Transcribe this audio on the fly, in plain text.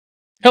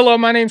Hello,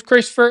 my name's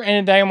Christopher,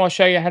 and today I'm going to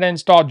show you how to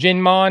install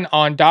Genmon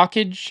on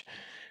Dockge.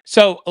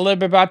 So, a little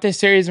bit about this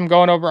series, I'm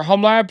going over at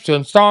Home Lab, so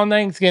installing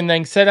things, getting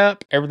things set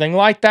up, everything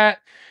like that.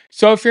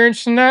 So, if you're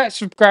interested in that,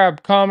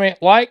 subscribe, comment,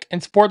 like,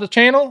 and support the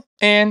channel,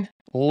 and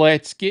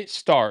let's get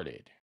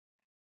started.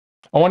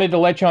 I wanted to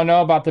let y'all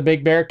know about the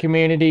Big Bear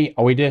community.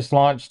 We just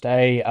launched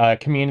a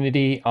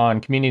community on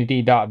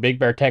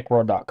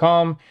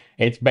community.bigbeartechworld.com.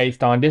 It's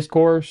based on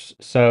discourse,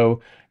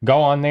 so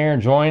go on there,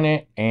 join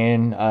it,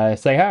 and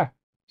say hi.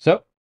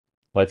 So,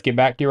 let's get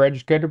back to your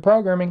educated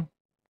programming.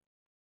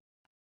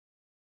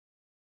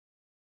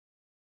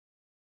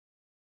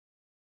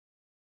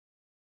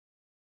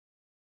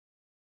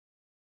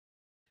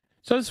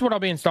 So this is what I'll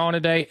be installing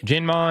today: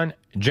 Genmon,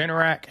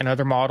 Generac, and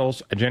other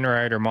models,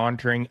 generator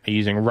monitoring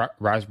using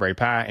Raspberry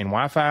Pi and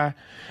Wi-Fi.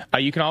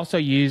 You can also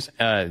use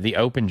the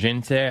open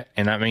genset,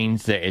 and that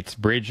means that it's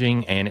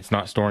bridging and it's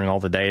not storing all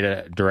the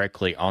data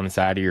directly on the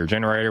side of your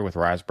generator with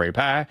Raspberry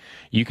Pi.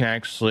 You can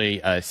actually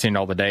send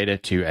all the data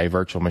to a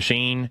virtual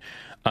machine.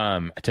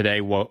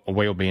 Today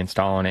we'll be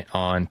installing it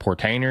on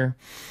Portainer,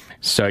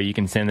 so you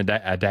can send the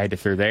data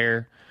through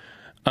there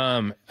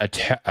to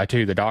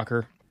the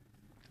Docker.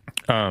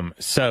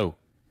 So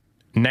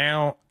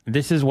now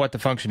this is what the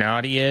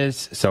functionality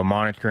is. So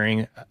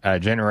monitoring a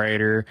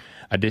generator,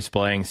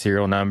 displaying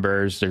serial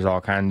numbers. There's all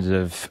kinds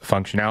of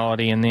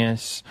functionality in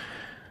this.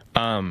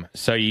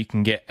 So you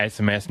can get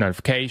SMS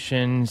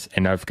notifications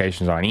and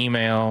notifications on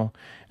email,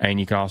 and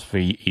you can also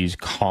use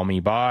Call Me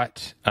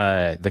Bot,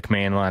 the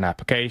command line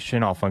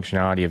application, all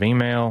functionality of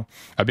email,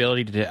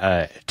 ability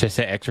to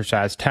set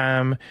exercise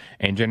time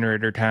and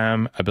generator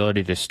time,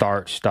 ability to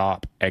start,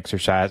 stop,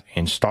 exercise,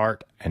 and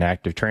start an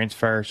active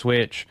transfer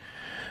switch.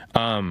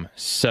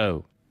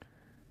 So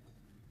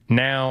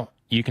now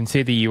you can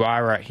see the UI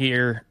right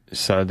here.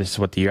 So this is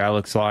what the UI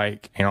looks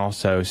like, and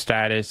also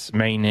status,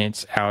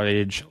 maintenance,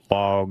 outage,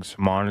 logs,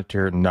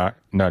 monitor,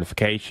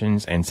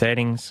 notifications, and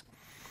settings.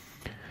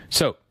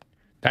 So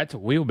that's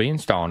what we'll be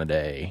installing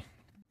today.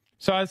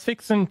 So I was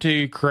fixing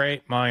to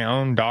create my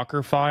own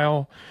Docker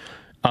file.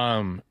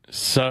 But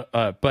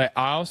I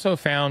also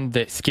found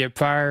that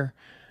skipfire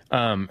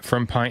from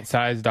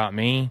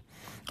pintsize.me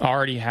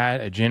already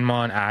had a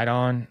Genmon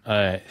add-on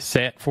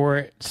set for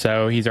it.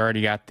 So he's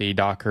already got the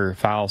Docker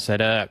file set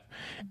up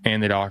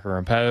and the Docker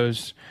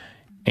impose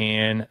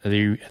and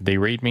the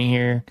README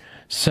here.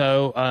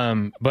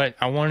 So, but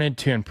I wanted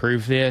to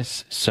improve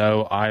this,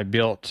 so I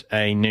built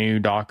a new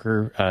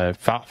Docker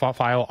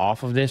file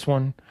off of this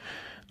one.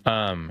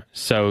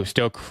 So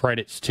still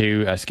credits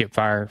to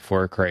skipfire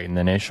for creating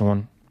the initial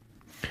one.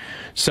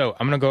 So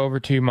I'm going to go over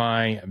to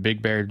my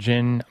Big Bear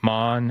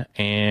Genmon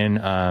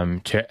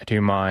and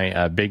to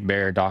my Big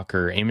Bear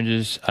Docker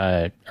images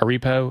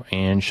repo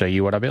and show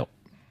you what I built.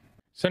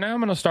 So now I'm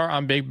going to start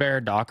on Big Bear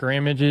Docker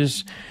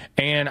images,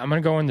 and I'm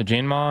going to go in the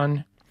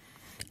Genmon,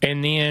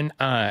 and then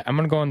I'm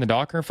going to go in the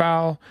Docker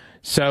file.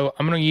 So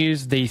I'm going to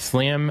use the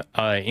slim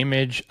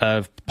image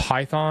of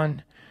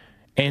Python,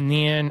 and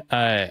then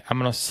I'm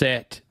going to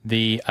set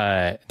the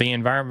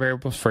environment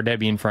variables for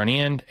Debian front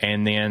end,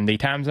 and then the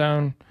time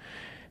zone.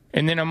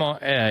 And then I'm going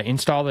to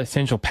install the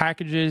essential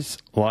packages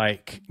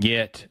like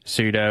git,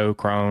 sudo,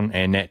 cron,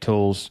 and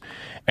nettools.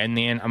 And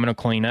then I'm going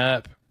to clean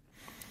up.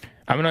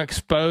 I'm going to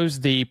expose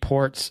the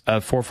ports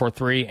of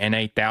 443 and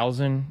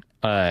 8000.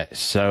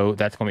 So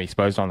that's going to be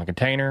exposed on the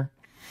container.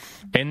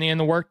 And then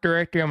the work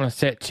directory I'm going to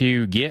set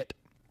to git.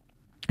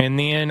 And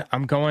then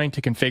I'm going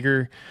to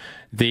configure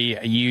the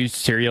use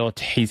serial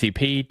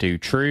TCP to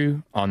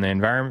true on the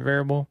environment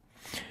variable.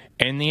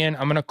 And then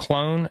I'm going to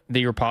clone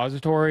the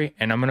repository,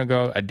 and I'm going to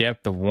go a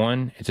depth of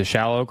 1. It's a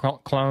shallow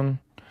clone.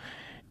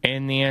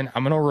 And then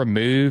I'm going to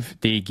remove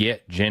the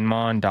get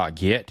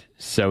genmon.get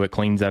so it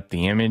cleans up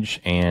the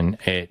image and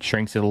it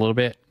shrinks it a little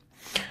bit.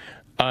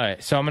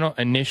 So I'm going to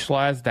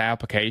initialize the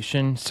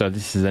application. So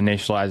this is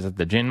initialized at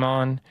the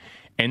Genmon.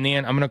 And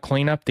then I'm going to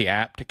clean up the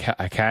app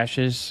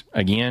caches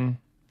again.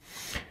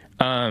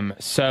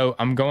 So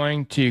I'm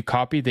going to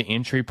copy the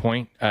entry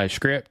point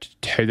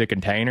script to the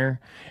container,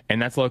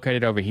 and that's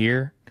located over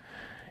here.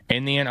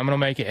 And then I'm going to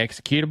make it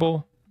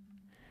executable,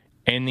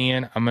 and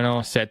then I'm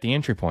going to set the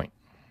entry point.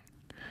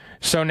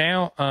 So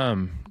now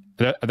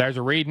there's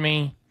a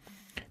README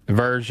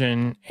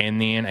version,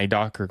 and then a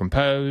Docker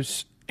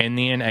compose, and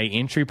then a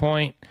entry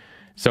point.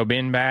 So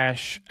bin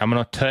bash, I'm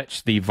going to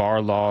touch the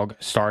var log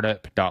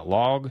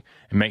startup.log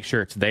and make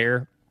sure it's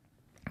there.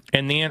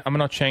 And then I'm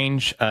going to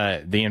change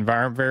the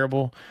environment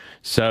variable.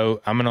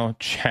 So I'm going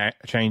to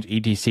change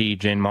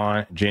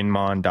etc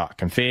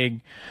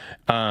genmon.config.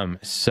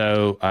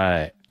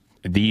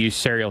 The use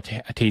serial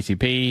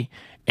TCP,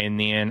 and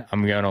then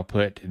I'm going to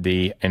put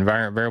the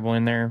environment variable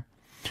in there.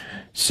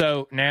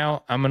 So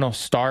now I'm going to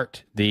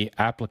start the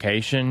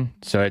application.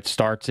 So it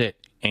starts it,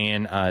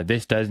 and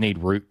this does need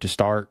root to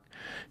start.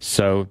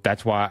 So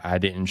that's why I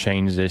didn't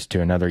change this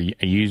to another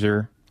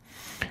user.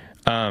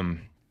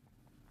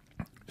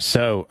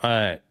 So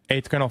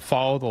it's going to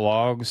follow the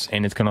logs,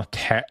 and it's going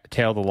to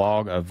tell the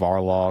log of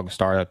var log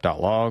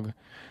startup.log.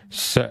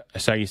 So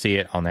you see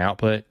it on the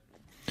output.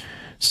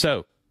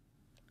 So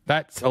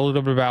that's a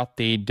little bit about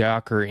the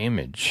Docker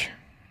image.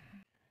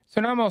 So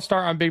now I'm going to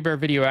start on Big Bear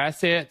Video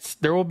Assets.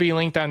 There will be a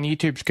link down in the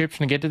YouTube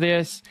description to get to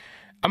this.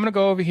 I'm going to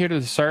go over here to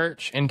the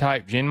search and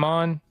type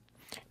Genmon.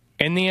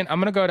 And then I'm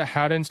going to go to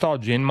how to install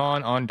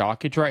Genmon on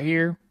Dockge right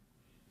here.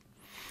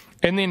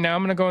 And then now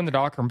I'm going to go in the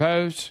Docker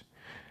Compose.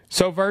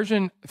 So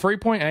version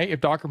 3.8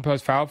 of Docker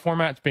Compose file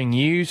format is being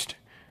used.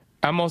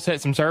 I'm going to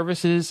set some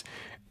services.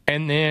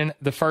 And then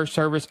the first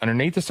service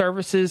underneath the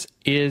services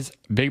is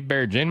Big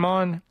Bear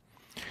Genmon.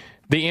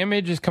 The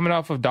image is coming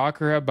off of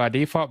Docker Hub by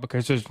default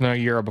because there's no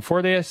URL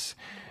before this.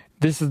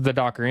 This is the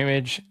Docker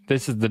image.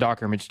 This is the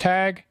Docker image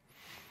tag.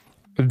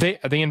 The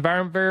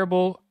environment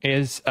variable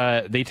is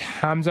the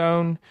time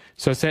zone.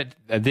 So set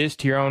this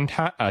to your own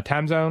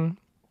time zone.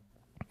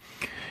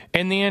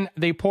 And then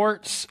the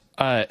ports,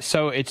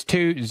 so it's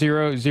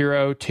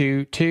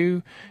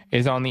 20022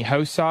 is on the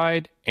host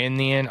side. And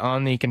then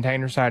on the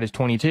container side is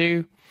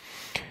 22.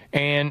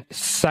 And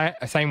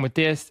same with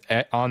this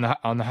on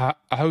the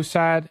host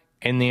side.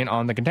 And then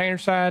on the container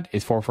side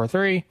is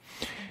 443,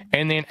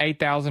 and then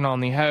 8,000 on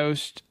the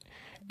host,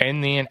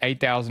 and then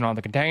 8,000 on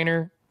the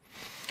container.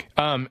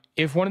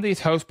 If one of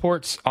these host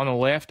ports on the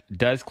left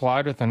does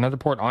collide with another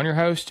port on your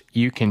host,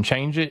 you can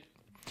change it.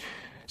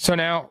 So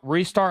now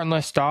restart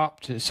unless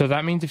stopped. So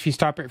that means if you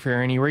stop it for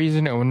any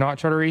reason, it will not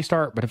try to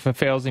restart. But if it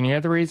fails any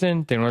other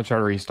reason, then it will try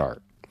to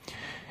restart.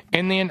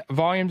 And then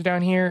volumes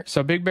down here.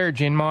 So Big Bear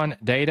Genmon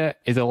data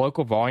is a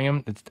local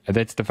volume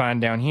that's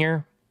defined down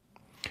here.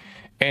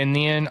 And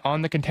then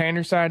on the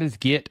container side is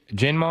get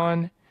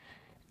Genmon.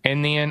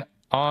 And then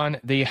on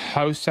the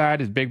host side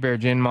is Big Bear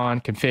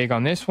Genmon config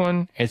on this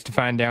one. It's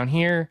defined down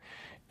here.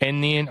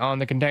 And then on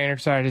the container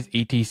side is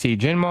etc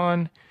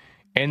Genmon.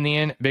 And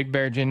then Big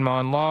Bear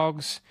Genmon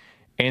logs.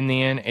 And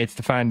then it's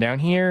defined down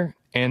here.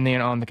 And then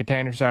on the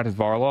container side is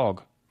var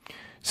log.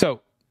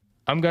 So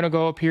I'm going to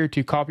go up here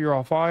to copy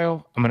raw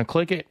file. I'm going to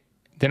click it.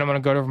 Then I'm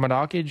going to go over my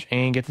Dockge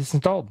and get this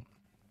installed.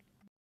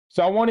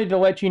 So I wanted to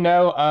let you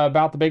know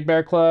about the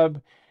BigBearClub.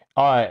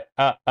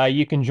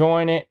 You can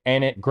join it,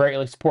 and it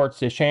greatly supports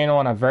this channel,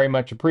 and I very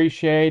much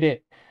appreciate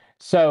it.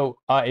 So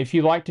if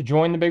you'd like to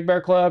join the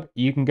BigBearClub,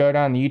 you can go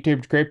down the YouTube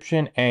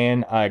description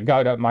and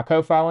go to my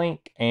Ko-Fi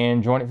link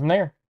and join it from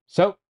there.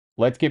 So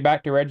let's get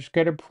back to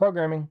registered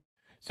programming.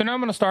 So now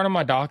I'm going to start on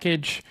my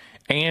Dockge,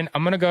 and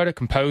I'm going to go to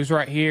Compose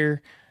right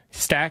here.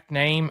 Stack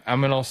name, I'm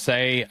going to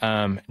say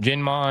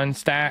Genmon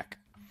stack.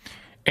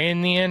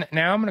 And then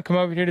now I'm going to come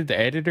over here to the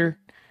editor.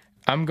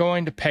 I'm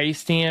going to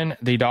paste in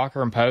the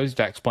Docker Compose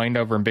that I explained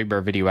over in Big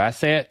Bear Video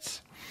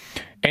Assets.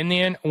 And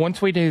then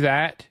once we do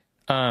that,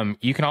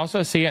 you can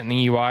also see it in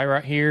the UI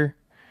right here.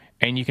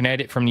 And you can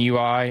edit from the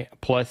UI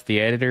plus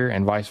the editor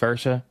and vice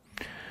versa.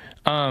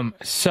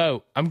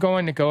 So I'm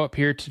going to go up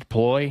here to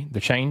deploy the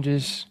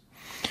changes.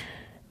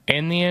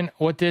 And then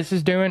what this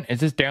is doing is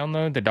this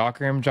download the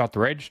Docker image off the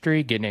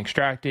registry, getting it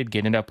extracted,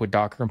 getting it up with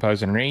Docker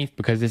Compose underneath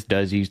because this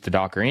does use the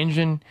Docker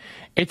engine.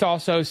 It's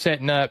also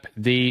setting up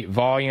the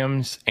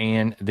volumes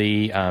and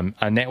the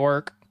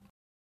network.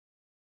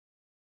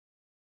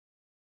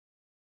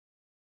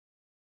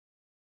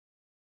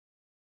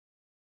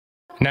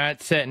 Now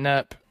it's setting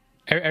up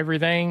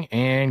everything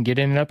and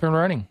getting it up and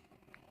running.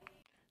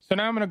 So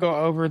now I'm going to go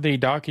over the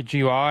Dockge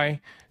UI.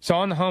 So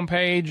on the home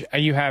page,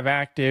 you have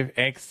active,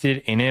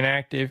 exited, and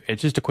inactive.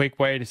 It's just a quick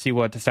way to see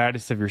what the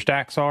status of your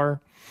stacks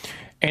are.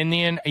 And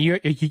then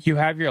you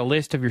have your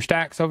list of your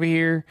stacks over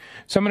here.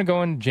 So I'm going to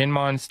go into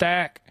Genmon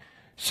stack.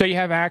 So you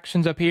have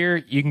actions up here.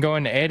 You can go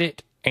into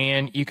edit,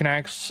 and you can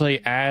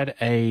actually add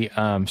a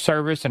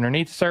service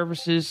underneath the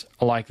services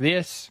like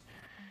this.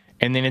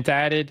 And then it's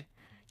added.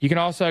 You can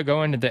also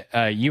go into the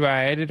UI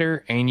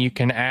editor, and you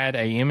can add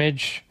a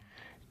image.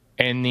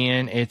 And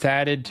then it's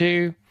added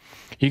too.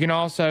 You can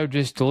also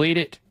just delete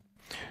it.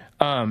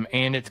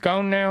 And it's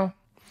gone now.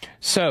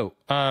 So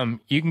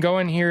you can go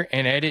in here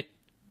and edit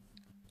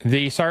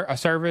the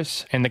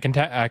service and the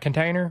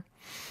container.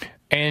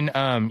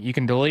 And you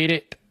can delete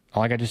it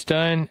like I just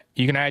done.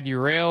 You can add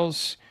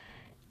URLs.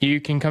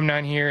 You can come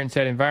down here and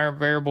set environment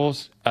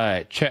variables,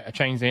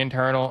 change the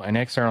internal and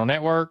external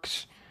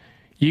networks.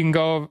 You can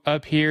go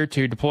up here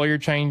to deploy your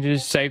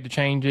changes, save the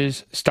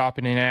changes, stop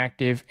it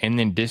inactive, and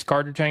then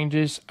discard the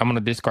changes. I'm going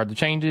to discard the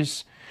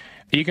changes.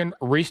 You can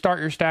restart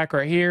your stack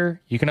right here.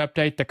 You can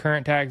update the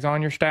current tags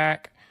on your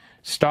stack,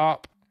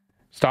 stop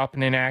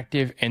and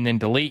inactive, and then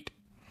delete.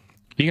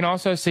 You can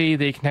also see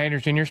the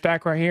containers in your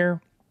stack right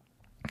here.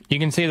 You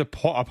can see the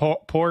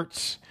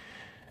ports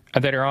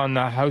that are on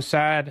the host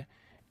side,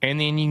 and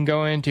then you can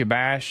go into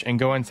Bash and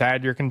go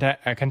inside your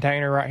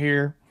container right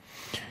here.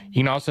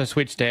 You can also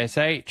switch to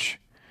SH.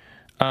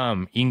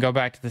 You can go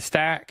back to the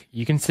stack.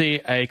 You can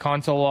see a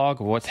console log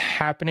of what's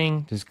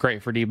happening. This is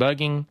great for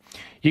debugging.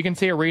 You can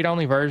see a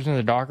read-only version of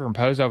the Docker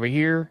Compose over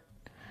here.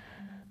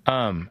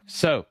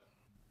 So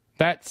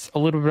that's a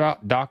little bit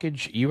about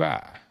Dockge UI.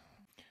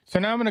 So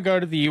now I'm going to go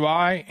to the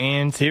UI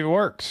and see if it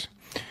works.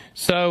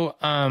 So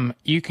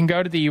you can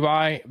go to the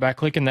UI by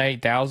clicking the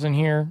 8000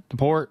 here, the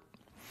port.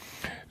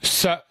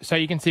 So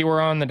you can see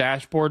we're on the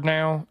dashboard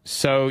now.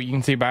 So you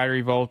can see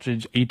battery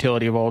voltage,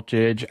 utility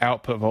voltage,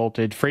 output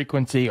voltage,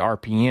 frequency,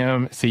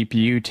 RPM,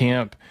 CPU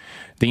temp,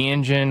 the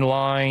engine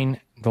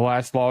line, the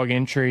last log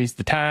entries,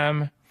 the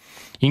time.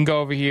 You can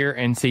go over here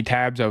and see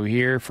tabs over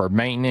here for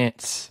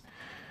maintenance.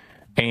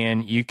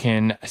 And you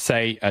can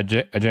say a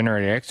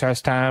generator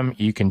exercise time.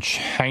 You can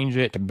change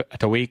it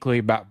to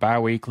weekly,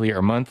 bi-weekly,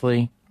 or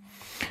monthly.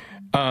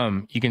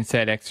 You can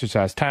set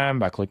exercise time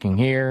by clicking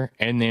here,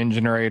 and then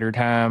generator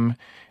time,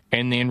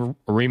 and then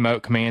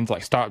remote commands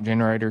like stop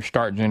generator,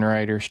 start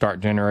generator,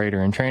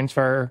 and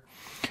transfer.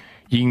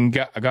 You can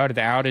go to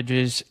the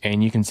outages,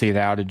 and you can see the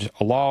outage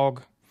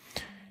log.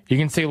 You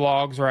can see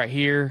logs right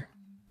here,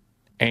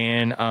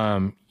 and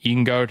you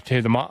can go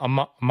to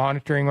the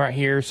monitoring right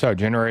here. So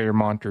generator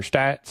monitor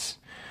stats,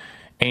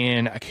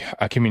 and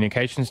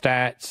communication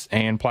stats,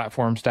 and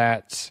platform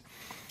stats.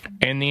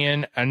 And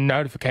then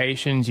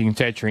notifications, you can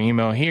set your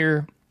email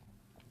here,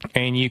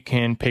 and you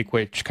can pick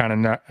which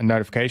kind of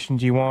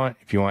notifications you want.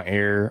 If you want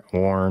error,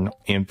 warn,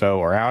 info,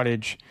 or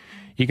outage.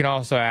 You can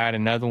also add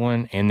another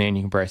one, and then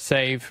you can press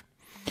save.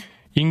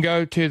 You can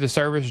go to the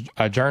service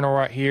journal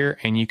right here,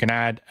 and you can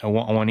add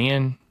one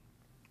in.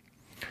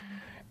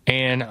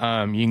 And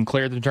you can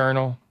clear the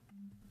journal.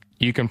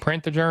 You can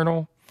print the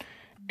journal.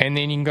 And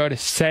then you can go to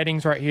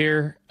settings right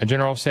here,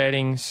 general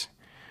settings.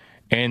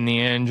 And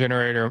then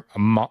generator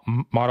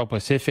model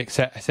specific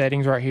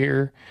settings right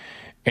here.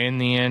 And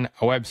then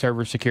web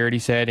server security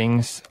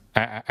settings,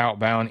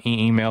 outbound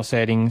email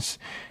settings,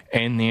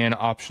 and then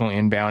optional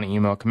inbound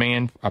email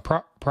command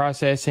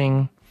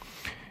processing.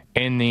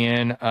 And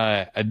then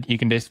you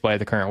can display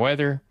the current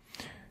weather.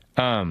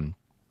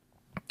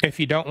 If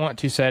you don't want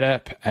to set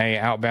up a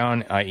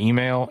outbound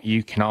email,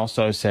 you can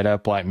also set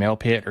up like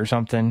MailPit or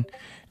something.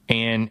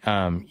 And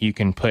you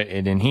can put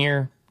it in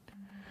here.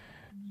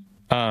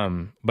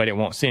 But it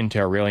won't send to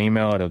a real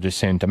email. It'll just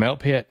send to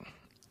MailPit,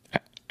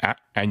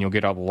 and you'll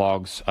get all the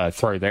logs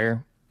through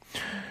there.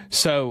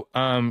 So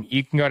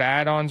you can go to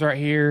add-ons right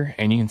here,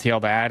 and you can see all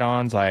the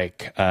add-ons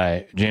like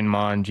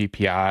Genmon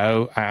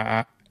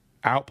GPIO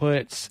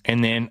outputs,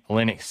 and then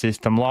Linux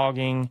system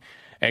logging,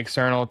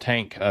 external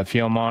tank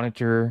fuel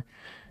monitor.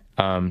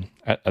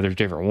 There's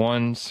different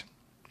ones.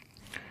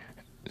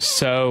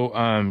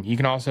 So you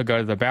can also go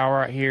to the bow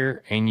right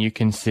here, and you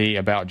can see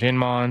about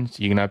Genmons.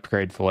 You can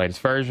upgrade to the latest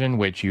version,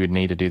 which you would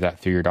need to do that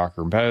through your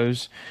Docker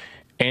Compose.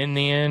 And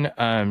then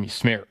you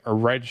submit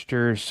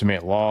registers,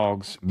 submit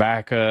logs,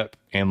 backup,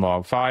 and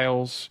log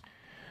files.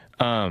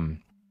 You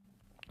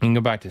can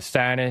go back to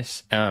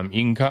status. You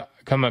can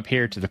come up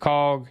here to the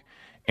cog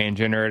and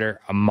generator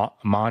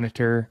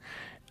monitor.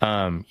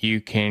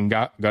 You can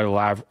go to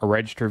live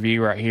register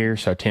view right here,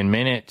 so 10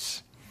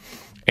 minutes.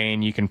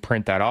 And you can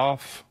print that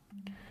off.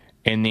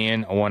 And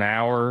then 1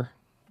 hour,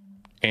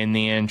 and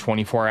then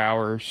 24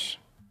 hours.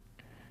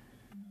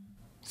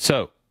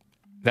 So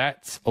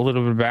that's a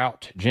little bit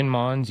about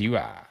Genmon's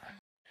UI.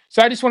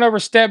 So I just went over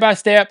step by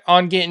step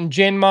on getting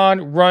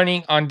Genmon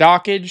running on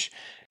Dockge.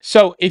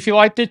 So if you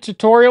liked the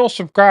tutorial,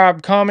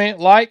 subscribe, comment,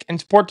 like, and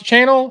support the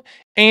channel.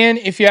 And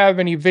if you have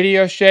any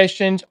video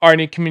suggestions or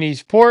any community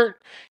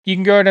support, you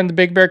can go down to the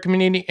Big Bear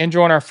community and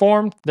join our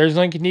forum. There's a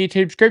link in the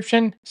YouTube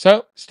description.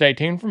 So stay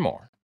tuned for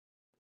more.